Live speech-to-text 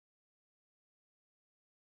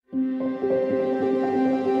It's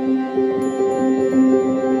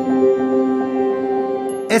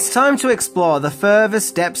time to explore the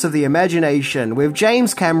furthest depths of the imagination with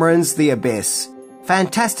James Cameron's The Abyss.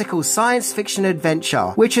 Fantastical science fiction adventure,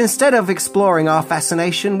 which instead of exploring our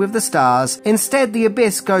fascination with the stars, instead The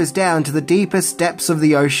Abyss goes down to the deepest depths of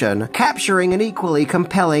the ocean, capturing an equally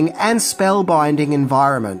compelling and spellbinding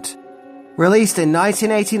environment. Released in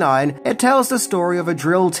 1989, it tells the story of a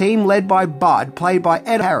drill team led by Bud, played by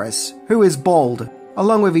Ed Harris, who is bald,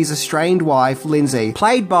 along with his estranged wife, Lindsay,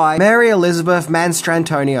 played by Mary Elizabeth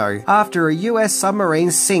Mastrantonio, after a US submarine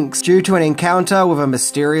sinks due to an encounter with a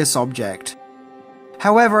mysterious object.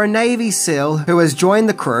 However, a Navy SEAL who has joined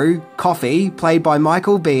the crew, Coffee, played by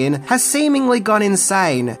Michael Biehn, has seemingly gone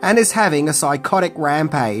insane and is having a psychotic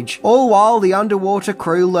rampage, all while the underwater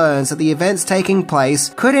crew learns that the events taking place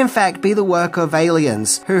could in fact be the work of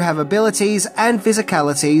aliens, who have abilities and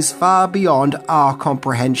physicalities far beyond our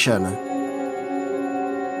comprehension.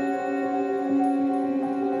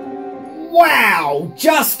 Wow!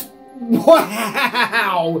 Just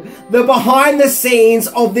wow! The behind the scenes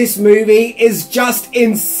of this movie is just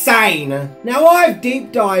insane. Now, I've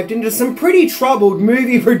deep dived into some pretty troubled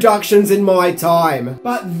movie productions in my time,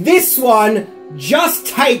 but this one just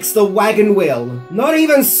takes the wagon wheel. Not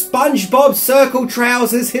even SpongeBob Circle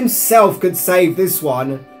Trousers himself could save this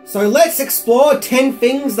one. So let's explore 10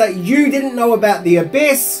 things that you didn't know about The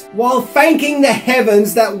Abyss, while thanking the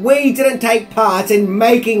heavens that we didn't take part in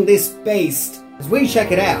making this beast, as we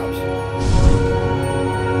check it out.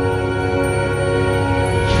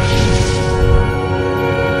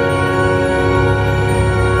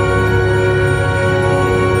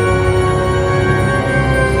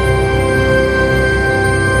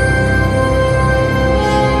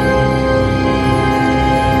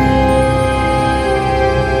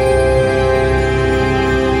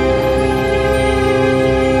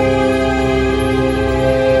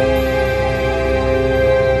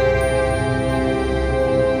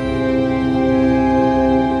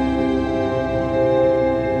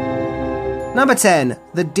 Number 10.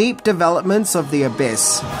 The deep developments of The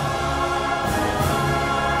Abyss.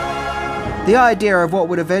 The idea of what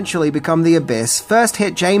would eventually become The Abyss first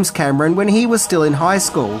hit James Cameron when he was still in high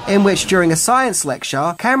school, in which during a science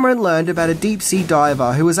lecture, Cameron learned about a deep-sea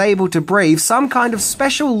diver who was able to breathe some kind of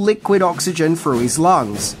special liquid oxygen through his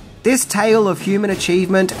lungs. This tale of human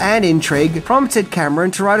achievement and intrigue prompted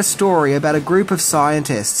Cameron to write a story about a group of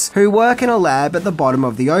scientists who work in a lab at the bottom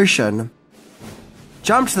of the ocean.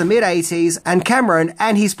 Jump to the mid-80s, and Cameron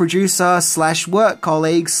and his producer/work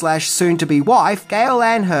colleague/soon-to-be wife, Gale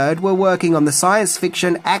Anne Hurd, were working on the science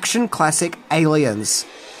fiction action classic Aliens.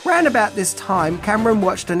 Round about this time, Cameron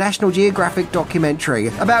watched a National Geographic documentary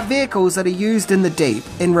about vehicles that are used in the deep,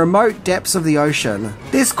 in remote depths of the ocean.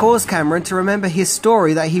 This caused Cameron to remember his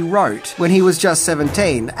story that he wrote when he was just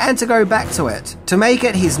 17, and to go back to it, to make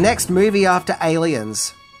it his next movie after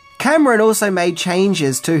Aliens. Cameron also made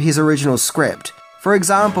changes to his original script. For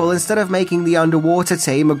example, instead of making the underwater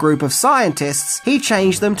team a group of scientists, he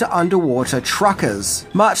changed them to underwater truckers.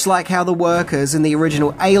 Much like how the workers in the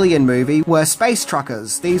original Alien movie were space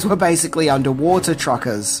truckers, these were basically underwater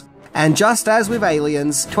truckers. And just as with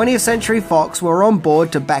Aliens, 20th Century Fox were on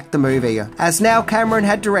board to back the movie, as now Cameron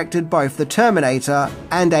had directed both The Terminator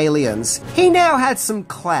and Aliens. He now had some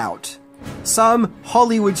clout. Some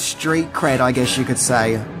Hollywood street cred, I guess you could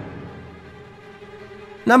say.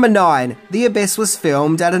 Number 9. The Abyss was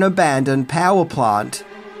filmed at an abandoned power plant.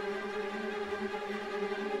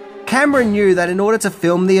 Cameron knew that in order to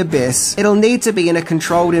film The Abyss, it'll need to be in a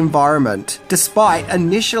controlled environment, despite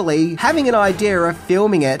initially having an idea of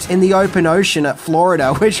filming it in the open ocean at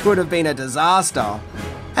Florida, which would have been a disaster.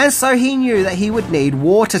 And so he knew that he would need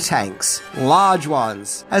water tanks, large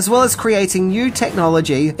ones, as well as creating new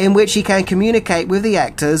technology in which he can communicate with the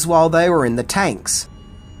actors while they were in the tanks.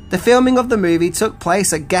 The filming of the movie took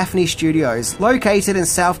place at Gaffney Studios, located in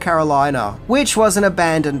South Carolina, which was an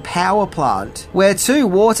abandoned power plant, where 2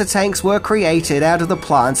 water tanks were created out of the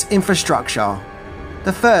plant's infrastructure.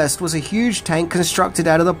 The first was a huge tank constructed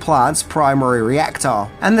out of the plant's primary reactor,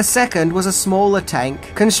 and the second was a smaller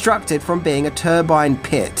tank constructed from being a turbine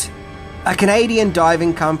pit. A Canadian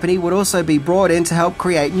diving company would also be brought in to help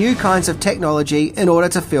create new kinds of technology in order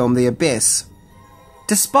to film The Abyss.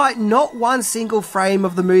 Despite not one single frame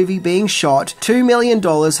of the movie being shot, $2 million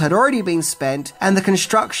had already been spent, and the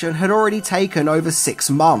construction had already taken over 6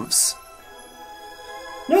 months.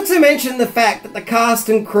 Not to mention the fact that the cast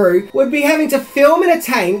and crew would be having to film in a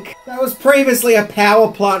tank that was previously a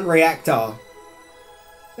power plant reactor.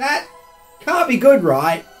 That can't be good,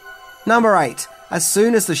 right? Number 8. As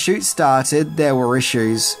soon as the shoot started, there were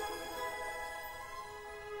issues.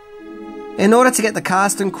 In order to get the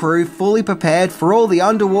cast and crew fully prepared for all the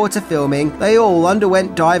underwater filming, they all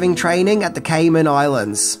underwent diving training at the Cayman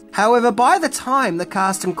Islands. However, by the time the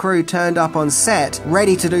cast and crew turned up on set,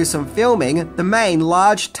 ready to do some filming, the main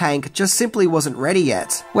large tank just simply wasn't ready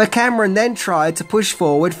yet, where Cameron then tried to push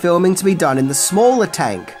forward filming to be done in the smaller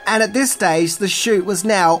tank. And at this stage, the shoot was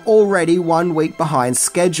now already 1 week behind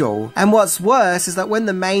schedule. And what's worse is that when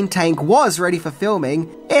the main tank was ready for filming,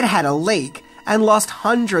 it had a leak and lost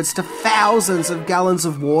hundreds to thousands of gallons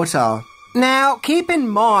of water. Now, keep in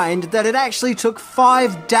mind that it actually took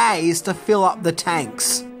 5 days to fill up the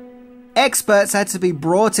tanks. Experts had to be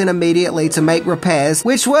brought in immediately to make repairs,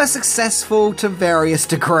 which were successful to various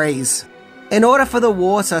degrees. In order for the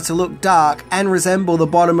water to look dark and resemble the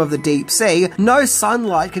bottom of the deep sea, no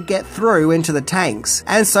sunlight could get through into the tanks,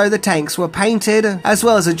 and so the tanks were painted, as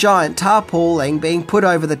well as a giant tarpaulin being put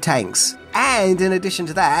over the tanks. And in addition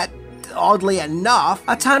to that, oddly enough,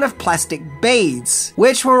 a ton of plastic beads,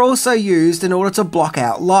 which were also used in order to block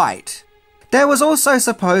out light. There was also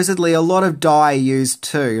supposedly a lot of dye used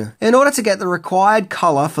too, in order to get the required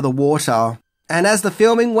colour for the water. And as the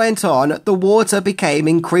filming went on, the water became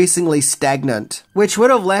increasingly stagnant, which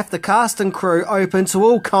would have left the cast and crew open to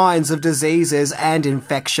all kinds of diseases and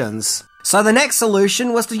infections. So the next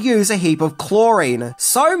solution was to use a heap of chlorine,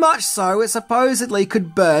 so much so it supposedly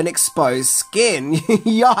could burn exposed skin.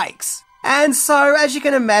 Yikes! And so, as you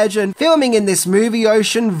can imagine, filming in this movie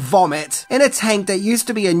ocean vomit in a tank that used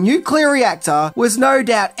to be a nuclear reactor was no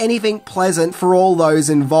doubt anything pleasant for all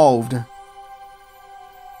those involved.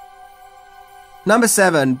 Number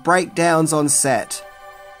 7. Breakdowns on set.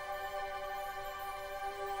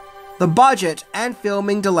 The budget and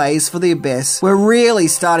filming delays for The Abyss were really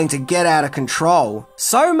starting to get out of control.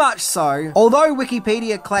 So much so, although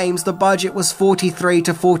Wikipedia claims the budget was $43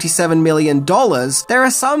 to $47 million, there are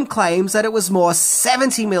some claims that it was more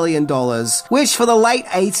 $70 million, which for the late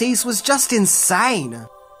 80s was just insane.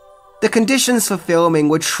 The conditions for filming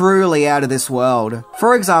were truly out of this world.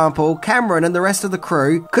 For example, Cameron and the rest of the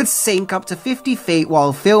crew could sink up to 50 feet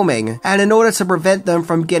while filming, and in order to prevent them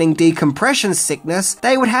from getting decompression sickness,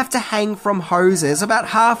 they would have to hang from hoses about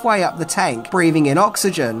halfway up the tank, breathing in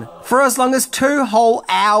oxygen, for as long as 2 whole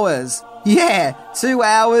hours. Yeah, 2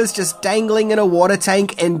 hours just dangling in a water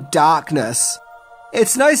tank in darkness.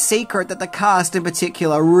 It's no secret that the cast in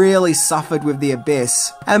particular really suffered with The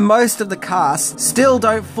Abyss, and most of the cast still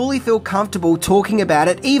don't fully feel comfortable talking about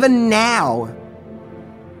it even now.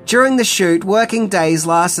 During the shoot, working days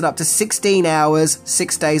lasted up to 16 hours,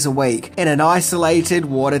 6 days a week, in an isolated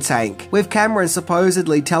water tank, with Cameron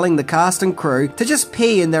supposedly telling the cast and crew to just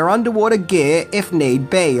pee in their underwater gear if need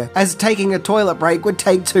be, as taking a toilet break would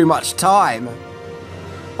take too much time.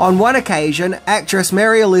 On one occasion, actress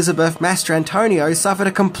Mary Elizabeth Mastrantonio suffered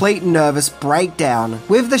a complete nervous breakdown,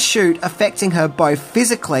 with the shoot affecting her both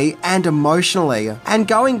physically and emotionally. And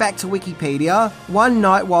going back to Wikipedia, one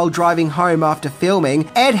night while driving home after filming,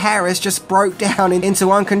 Ed Harris just broke down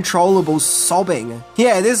into uncontrollable sobbing.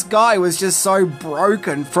 Yeah, this guy was just so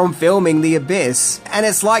broken from filming The Abyss, and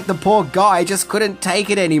it's like the poor guy just couldn't take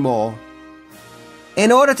it anymore. In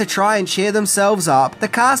order to try and cheer themselves up, the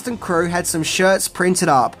cast and crew had some shirts printed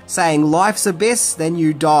up, saying "Life's Abyss, then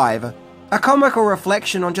you dive." A comical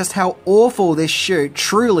reflection on just how awful this shoot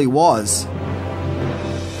truly was.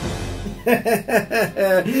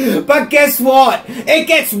 But guess what? It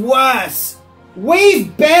gets worse!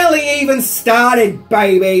 We've barely even started,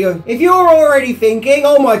 baby! If you're already thinking,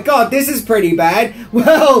 oh my god, this is pretty bad,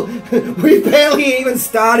 well, we've barely even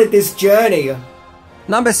started this journey.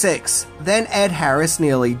 Number 6. Then Ed Harris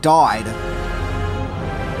nearly died.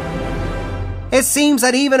 It seems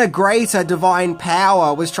that even a greater divine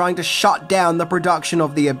power was trying to shut down the production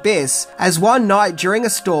of The Abyss, as one night during a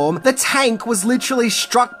storm, the tank was literally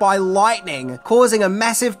struck by lightning, causing a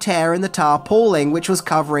massive tear in the tarpaulin which was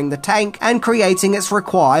covering the tank and creating its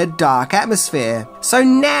required dark atmosphere. So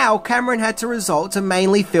now Cameron had to resort to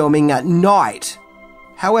mainly filming at night.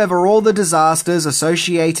 However, all the disasters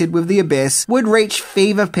associated with The Abyss would reach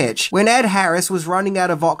fever pitch when Ed Harris was running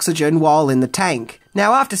out of oxygen while in the tank.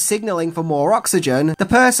 Now, after signalling for more oxygen, the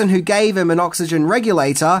person who gave him an oxygen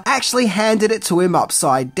regulator actually handed it to him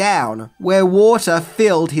upside down, where water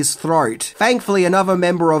filled his throat. Thankfully, another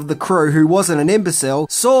member of the crew who wasn't an imbecile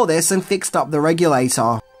saw this and fixed up the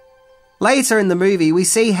regulator. Later in the movie, we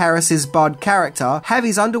see Harris's Bud character have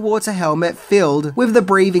his underwater helmet filled with the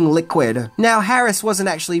breathing liquid. Now, Harris wasn't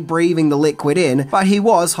actually breathing the liquid in, but he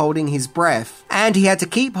was holding his breath. And he had to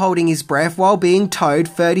keep holding his breath while being towed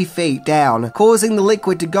 30 feet down, causing the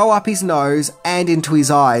liquid to go up his nose and into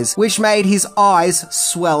his eyes, which made his eyes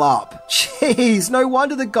swell up. Jeez, no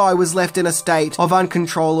wonder the guy was left in a state of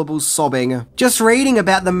uncontrollable sobbing. Just reading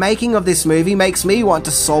about the making of this movie makes me want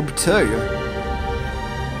to sob too.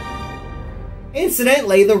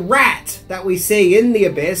 Incidentally, the rat that we see in the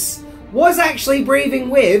abyss was actually breathing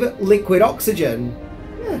with liquid oxygen.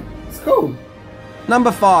 Yeah, it's cool.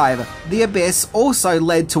 Number 5. The abyss also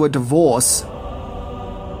led to a divorce.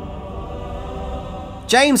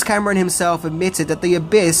 James Cameron himself admitted that the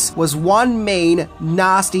abyss was one mean,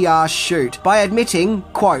 nasty-ass shoot by admitting,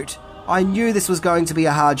 quote, "I knew this was going to be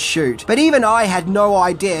a hard shoot, but even I had no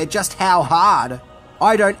idea just how hard.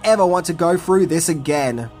 I don't ever want to go through this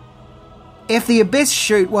again." If the Abyss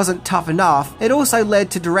shoot wasn't tough enough, it also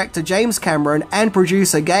led to director James Cameron and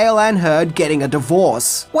producer Gale Anne Hurd getting a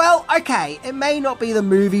divorce. Well, okay, it may not be the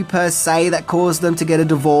movie per se that caused them to get a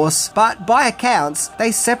divorce, but by accounts,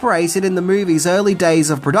 they separated in the movie's early days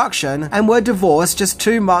of production and were divorced just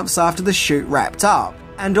 2 months after the shoot wrapped up.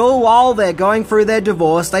 And all while they're going through their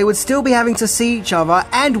divorce, they would still be having to see each other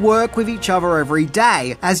and work with each other every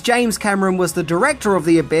day, as James Cameron was the director of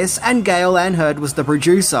The Abyss and Gale Anne Hurd was the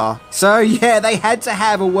producer. So yeah, they had to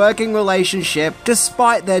have a working relationship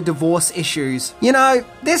despite their divorce issues. You know,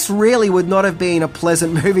 this really would not have been a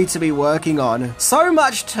pleasant movie to be working on. So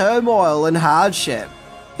much turmoil and hardship.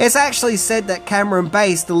 It's actually said that Cameron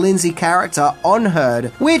based the Lindsay character on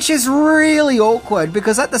Hurd, which is really awkward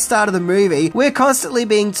because at the start of the movie, we're constantly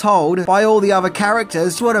being told by all the other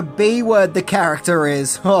characters what a B-word the character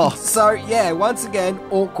is. Oh, so yeah, once again,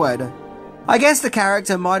 awkward. I guess the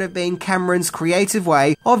character might have been Cameron's creative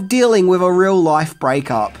way of dealing with a real-life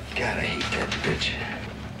breakup. God, I hate that bitch.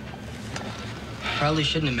 Probably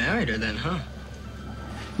shouldn't have married her then, huh?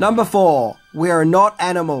 Number 4. We're not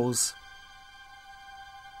animals.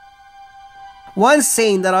 One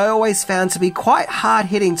scene that I always found to be quite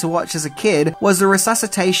hard-hitting to watch as a kid was the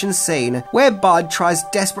resuscitation scene, where Bud tries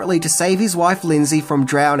desperately to save his wife Lindsay from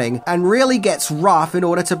drowning and really gets rough in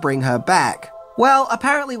order to bring her back. Well,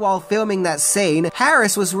 apparently while filming that scene,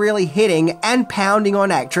 Harris was really hitting and pounding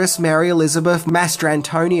on actress Mary Elizabeth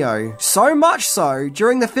Mastrantonio. So much so,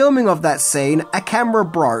 during the filming of that scene, a camera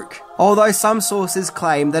broke. Although some sources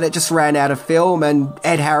claim that it just ran out of film and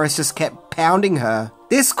Ed Harris just kept pounding her.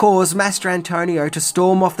 This caused Mastrantonio to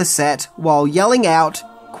storm off the set while yelling out,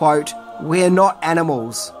 quote, "We're not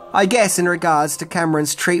animals." I guess in regards to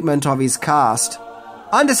Cameron's treatment of his cast.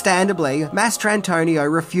 Understandably,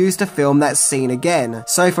 Mastrantonio refused to film that scene again,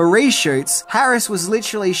 so for reshoots, Harris was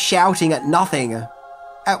literally shouting at nothing.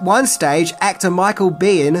 At one stage, actor Michael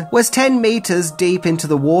Biehn was 10 meters deep into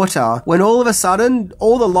the water when all of a sudden,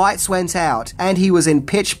 all the lights went out and he was in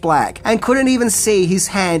pitch black and couldn't even see his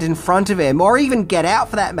hand in front of him or even get out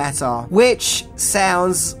for that matter, which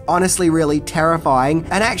sounds honestly really terrifying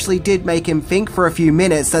and actually did make him think for a few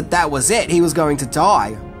minutes that that was it, he was going to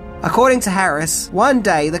die. According to Harris, one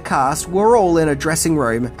day the cast were all in a dressing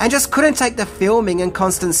room and just couldn't take the filming and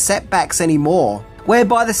constant setbacks anymore, where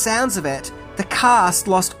by the sounds of it, the cast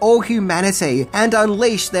lost all humanity and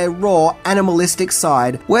unleashed their raw, animalistic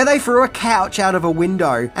side, where they threw a couch out of a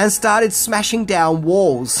window and started smashing down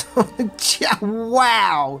walls.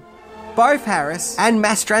 Wow! Both Harris and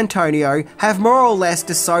Mastrantonio have more or less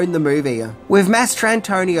disowned the movie, with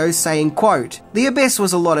Mastrantonio saying, quote, "The Abyss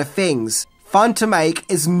was a lot of things. Fun to make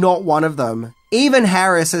is not one of them." Even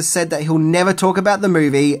Harris has said that he'll never talk about the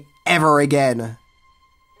movie ever again.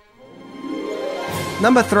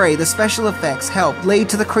 Number 3, the special effects helped lead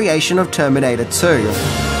to the creation of Terminator 2.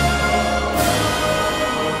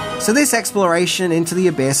 So this exploration into the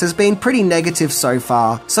Abyss has been pretty negative so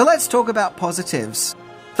far, so let's talk about positives.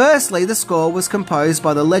 Firstly, the score was composed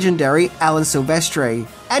by the legendary Alan Silvestri,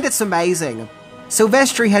 and it's amazing.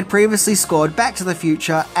 Silvestri had previously scored Back to the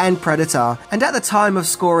Future and Predator, and at the time of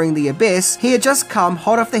scoring The Abyss, he had just come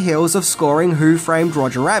hot off the heels of scoring Who Framed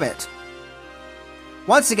Roger Rabbit.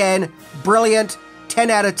 Once again, brilliant, 10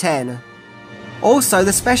 out of 10. Also,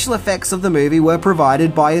 the special effects of the movie were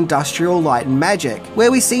provided by Industrial Light and Magic, where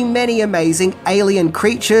we see many amazing alien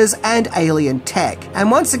creatures and alien tech. And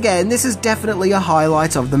once again, this is definitely a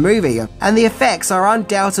highlight of the movie, and the effects are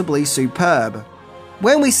undoubtedly superb.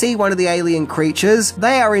 When we see one of the alien creatures,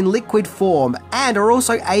 they are in liquid form and are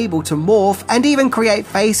also able to morph and even create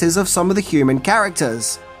faces of some of the human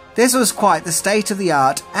characters. This was quite the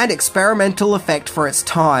state-of-the-art and experimental effect for its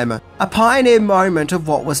time, a pioneer moment of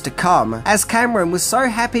what was to come. As Cameron was so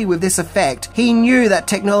happy with this effect, he knew that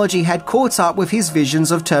technology had caught up with his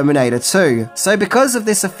visions of Terminator 2. So because of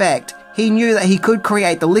this effect, he knew that he could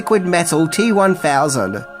create the liquid metal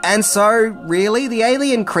T-1000. And so, really, the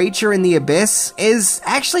alien creature in the abyss is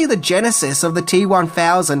actually the genesis of the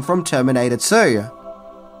T-1000 from Terminator 2.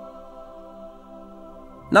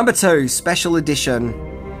 Number 2, Special Edition.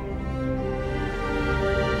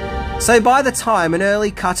 So by the time an early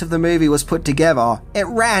cut of the movie was put together, it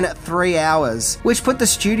ran at 3 hours, which put the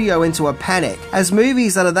studio into a panic, as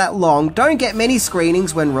movies that are that long don't get many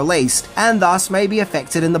screenings when released, and thus may be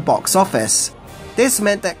affected in the box office. This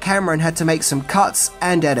meant that Cameron had to make some cuts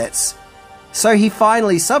and edits. So he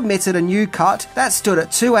finally submitted a new cut that stood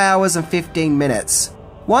at 2 hours and 15 minutes.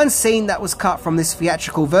 One scene that was cut from this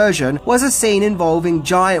theatrical version was a scene involving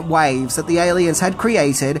giant waves that the aliens had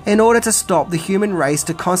created in order to stop the human race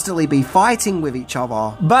to constantly be fighting with each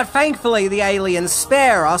other. But thankfully the aliens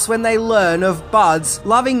spare us when they learn of Bud's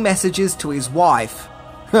loving messages to his wife.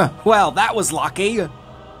 Well, that was lucky.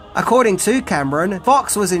 According to Cameron,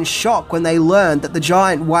 Fox was in shock when they learned that the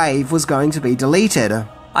giant wave was going to be deleted.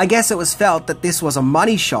 I guess it was felt that this was a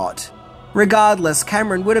money shot. Regardless,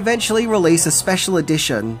 Cameron would eventually release a special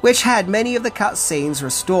edition, which had many of the cut scenes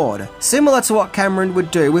restored, similar to what Cameron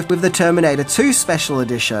would do with the Terminator 2 special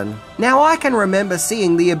edition. Now, I can remember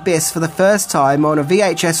seeing The Abyss for the first time on a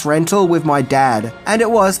VHS rental with my dad, and it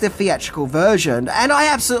was the theatrical version, and I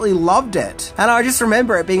absolutely loved it. And I just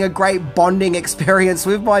remember it being a great bonding experience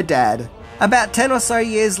with my dad. About 10 or so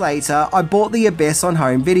years later, I bought The Abyss on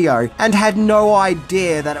home video and had no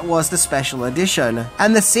idea that it was the special edition.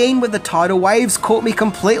 And the scene with the tidal waves caught me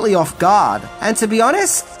completely off guard. And to be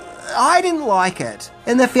honest, I didn't like it.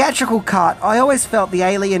 In the theatrical cut, I always felt the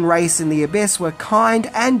alien race in The Abyss were kind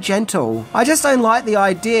and gentle. I just don't like the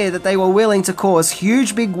idea that they were willing to cause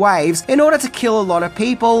huge big waves in order to kill a lot of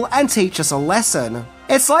people and teach us a lesson.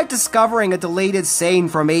 It's like discovering a deleted scene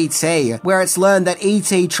from E.T., where it's learned that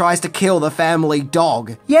E.T. tries to kill the family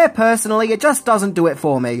dog. Yeah, personally, it just doesn't do it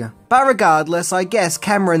for me. But regardless, I guess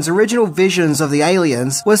Cameron's original visions of the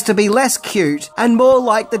aliens was to be less cute and more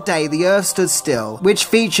like The Day the Earth Stood Still, which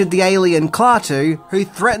featured the alien Klaatu, who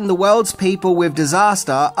threatened the world's people with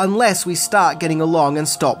disaster unless we start getting along and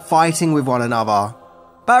stop fighting with one another.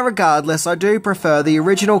 But regardless, I do prefer the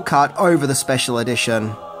original cut over the special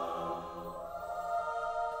edition.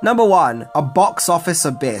 Number 1, a box office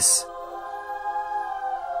abyss.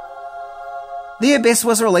 The Abyss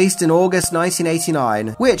was released in August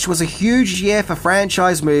 1989, which was a huge year for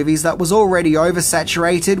franchise movies that was already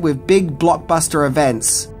oversaturated with big blockbuster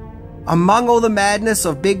events. Among all the madness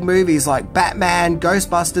of big movies like Batman,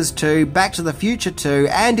 Ghostbusters 2, Back to the Future 2,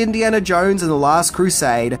 and Indiana Jones and the Last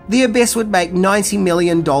Crusade, The Abyss would make $90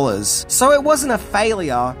 million. So it wasn't a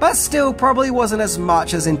failure, but still probably wasn't as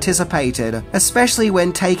much as anticipated, especially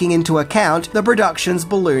when taking into account the production's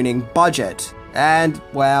ballooning budget. And,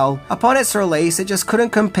 well, upon its release it just couldn't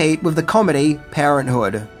compete with the comedy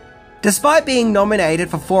Parenthood. Despite being nominated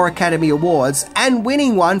for 4 Academy Awards and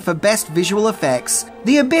winning one for Best Visual Effects,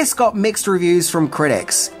 The Abyss got mixed reviews from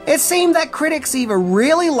critics. It seemed that critics either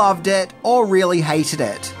really loved it or really hated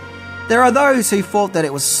it. There are those who thought that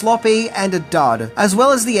it was sloppy and a dud, as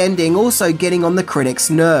well as the ending also getting on the critics'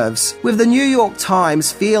 nerves, with the New York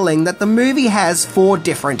Times feeling that the movie has 4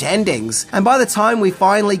 different endings, and by the time we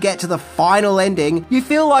finally get to the final ending, you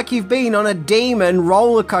feel like you've been on a demon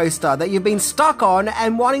roller coaster that you've been stuck on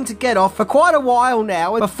and wanting to get off for quite a while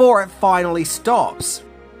now before it finally stops.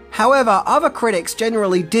 However, other critics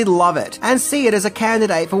generally did love it and see it as a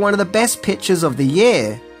candidate for one of the best pictures of the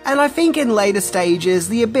year. And I think in later stages,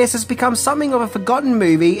 The Abyss has become something of a forgotten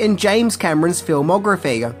movie in James Cameron's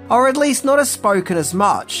filmography, or at least not as spoken as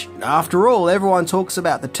much. After all, everyone talks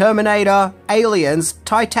about the Terminator, Aliens,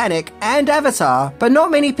 Titanic, and Avatar, but not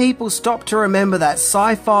many people stop to remember that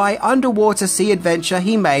sci-fi underwater sea adventure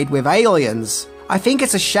he made with aliens. I think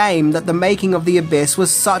it's a shame that the making of The Abyss was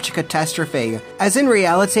such a catastrophe, as in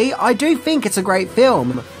reality, I do think it's a great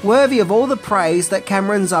film, worthy of all the praise that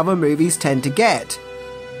Cameron's other movies tend to get.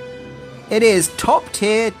 It is top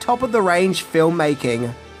tier, top of the range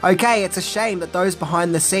filmmaking. Okay, it's a shame that those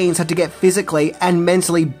behind the scenes had to get physically and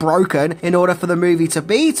mentally broken in order for the movie to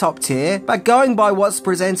be top tier, but going by what's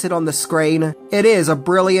presented on the screen, it is a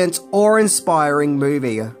brilliant, awe-inspiring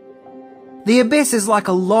movie. The Abyss is like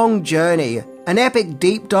a long journey, an epic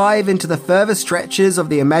deep dive into the further stretches of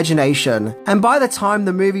the imagination, and by the time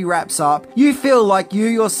the movie wraps up, you feel like you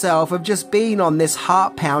yourself have just been on this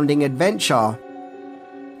heart-pounding adventure.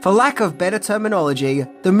 For lack of better terminology,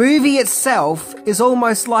 the movie itself is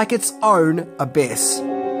almost like its own abyss.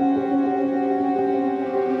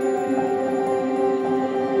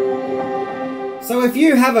 So if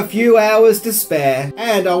you have a few hours to spare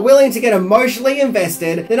and are willing to get emotionally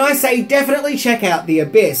invested, then I say definitely check out The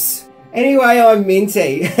Abyss. Anyway, I'm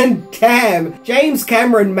Minty, and damn, James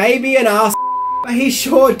Cameron may be an ass, but he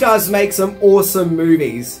sure does make some awesome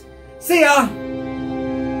movies. See ya!